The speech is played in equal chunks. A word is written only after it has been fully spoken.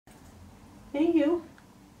Hey you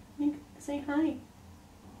say hi.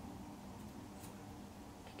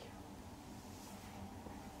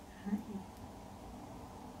 Hi.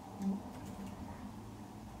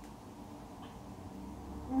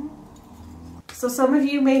 So some of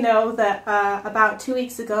you may know that about 2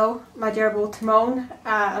 weeks ago my gerbil Timon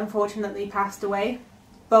unfortunately passed away.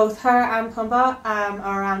 Both her and Pumbaa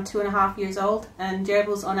are around 2.5 years old, and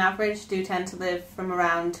gerbils on average do tend to live from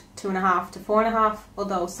around 2.5 to 4.5,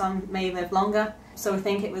 although some may live longer. So I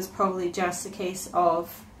think it was probably just a case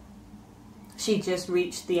of she just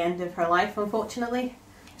reached the end of her life, unfortunately.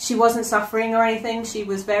 She wasn't suffering or anything. She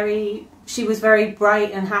was very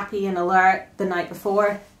bright and happy and alert the night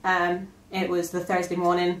before. It was the Thursday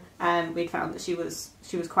morning and we'd found that she was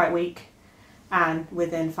quite weak, and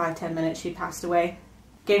within 5-10 minutes she passed away.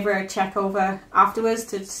 Gave her a check over afterwards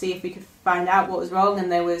to see if we could find out what was wrong,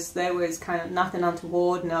 and there was kind of nothing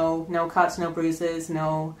untoward, no cuts, no bruises,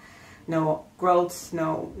 no growths,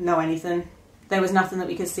 no anything. There was nothing that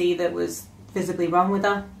we could see that was visibly wrong with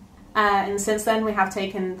her. And since then we have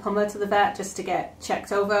taken Pumbaa to the vet just to get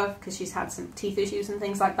checked over because she's had some teeth issues and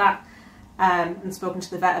things like that, and spoken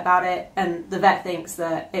to the vet about it, and the vet thinks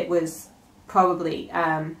that it was probably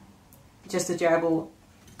just a gerbil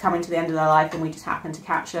coming to the end of their life, and we just happened to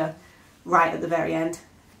catch her right at the very end.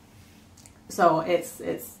 So it's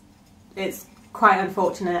quite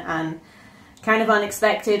unfortunate and kind of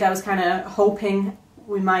unexpected. I was kind of hoping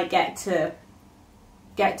we might get to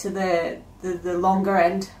the longer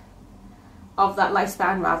end of that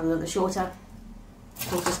lifespan rather than the shorter.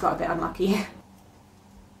 So we just got a bit unlucky.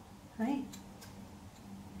 Hi.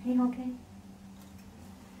 Are you okay?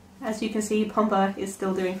 As you can see, Pumbaa is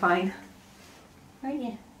still doing fine. Aren't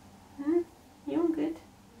you? Huh? You all good?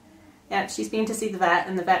 Yeah, she's been to see the vet,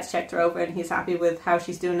 and the vet's checked her over and he's happy with how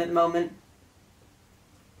she's doing at the moment.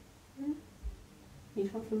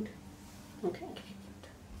 Need more food? Okay, I'll give you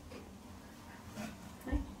food.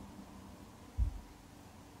 Hi.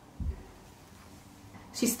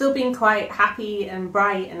 She's still been quite happy and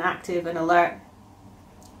bright and active and alert,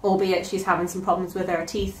 albeit she's having some problems with her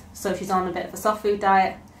teeth, so she's on a bit of a soft food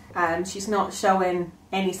diet. She's not showing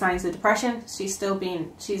any signs of depression.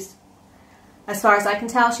 As far as I can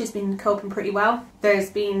tell, she's been coping pretty well.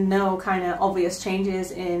 There's been no kind of obvious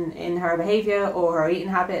changes in her behaviour or her eating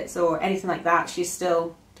habits or anything like that. She's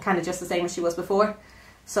still kind of just the same as she was before.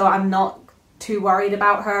 So I'm not too worried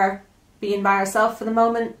about her being by herself for the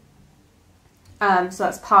moment. So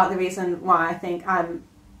that's part of the reason why I think I'm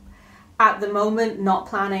at the moment not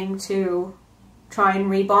planning to try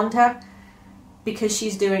and rebond her, because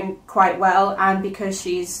she's doing quite well and because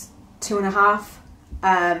she's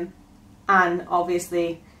 2.5. And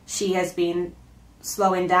obviously she has been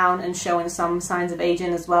slowing down and showing some signs of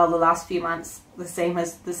aging as well the last few months, the same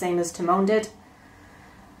as Timon did.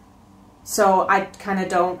 So I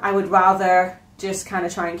would rather just kind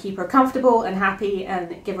of try and keep her comfortable and happy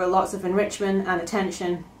and give her lots of enrichment and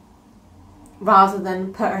attention, rather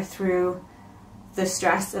than put her through the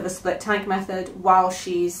stress of a split tank method while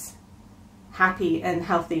she's happy and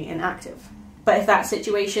healthy and active. But if that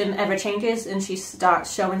situation ever changes and she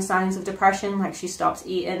starts showing signs of depression, like she stops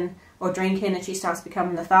eating or drinking and she starts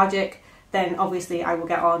becoming lethargic, then obviously I will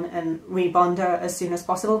get on and rebond her as soon as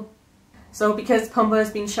possible. So because Pumbaa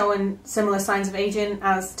has been showing similar signs of aging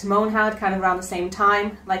as Timon had, kind of around the same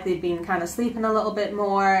time, like they'd been kind of sleeping a little bit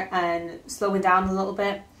more and slowing down a little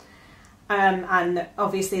bit, and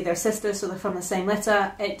obviously they're sisters, so they're from the same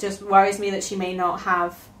litter, it just worries me that she may not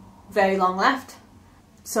have very long left.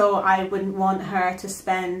 So I wouldn't want her to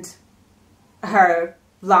spend her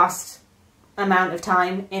last amount of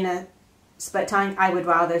time in a split tank. I would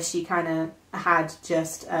rather she kind of had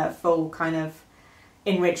just a full kind of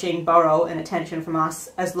enriching burrow and attention from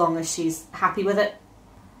us, as long as she's happy with it.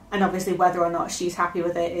 And obviously whether or not she's happy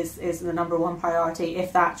with it is the #1 priority.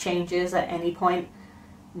 If that changes at any point,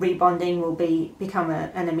 rebonding will become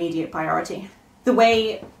an immediate priority. The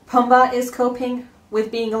way Pumbaa is coping with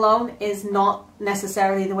being alone is not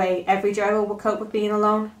necessarily the way every gerbil will cope with being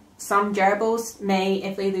alone. Some gerbils may,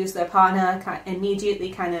 if they lose their partner, immediately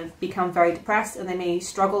kind of become very depressed, and they may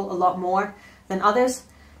struggle a lot more than others.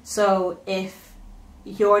 So if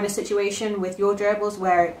you're in a situation with your gerbils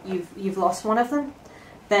where you've lost one of them,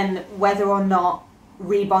 then whether or not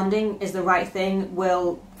rebonding is the right thing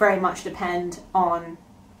will very much depend on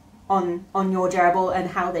your gerbil and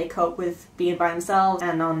how they cope with being by themselves,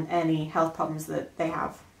 and on any health problems that they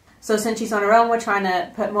have. So since she's on her own, we're trying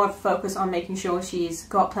to put more focus on making sure she's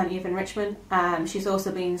got plenty of enrichment. She's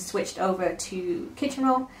also been switched over to kitchen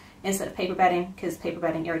roll instead of paper bedding, because paper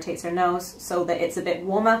bedding irritates her nose, so that it's a bit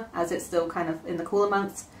warmer as it's still kind of in the cooler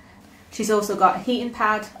months. She's also got a heating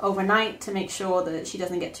pad overnight to make sure that she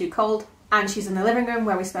doesn't get too cold. And she's in the living room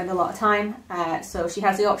where we spend a lot of time, so she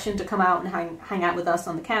has the option to come out and hang out with us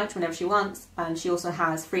on the couch whenever she wants, and she also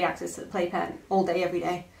has free access to the playpen all day, every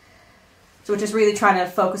day. So we're just really trying to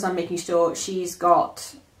focus on making sure she's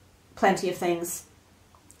got plenty of things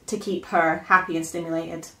to keep her happy and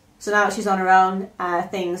stimulated. So now that she's on her own,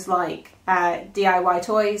 things like DIY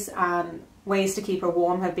toys and ways to keep her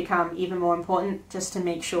warm have become even more important, just to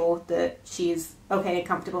make sure that she's okay and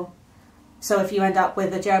comfortable. So if you end up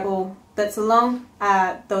with a gerbil that's alone,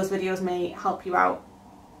 those videos may help you out.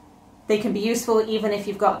 They can be useful even if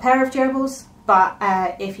you've got a pair of gerbils, but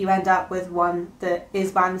if you end up with one that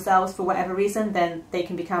is by themselves for whatever reason, then they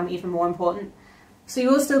can become even more important. So you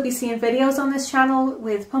will still be seeing videos on this channel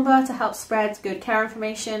with Pumbaa to help spread good care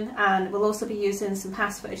information, and we'll also be using some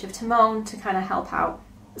past footage of Timon to kind of help out.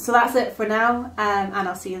 So that's it for now, and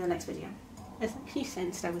I'll see you in the next video. She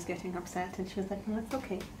sensed I was getting upset and she was like, "Oh, it's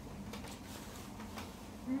okay."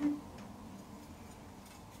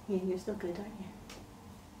 Yeah, you're still good, aren't you?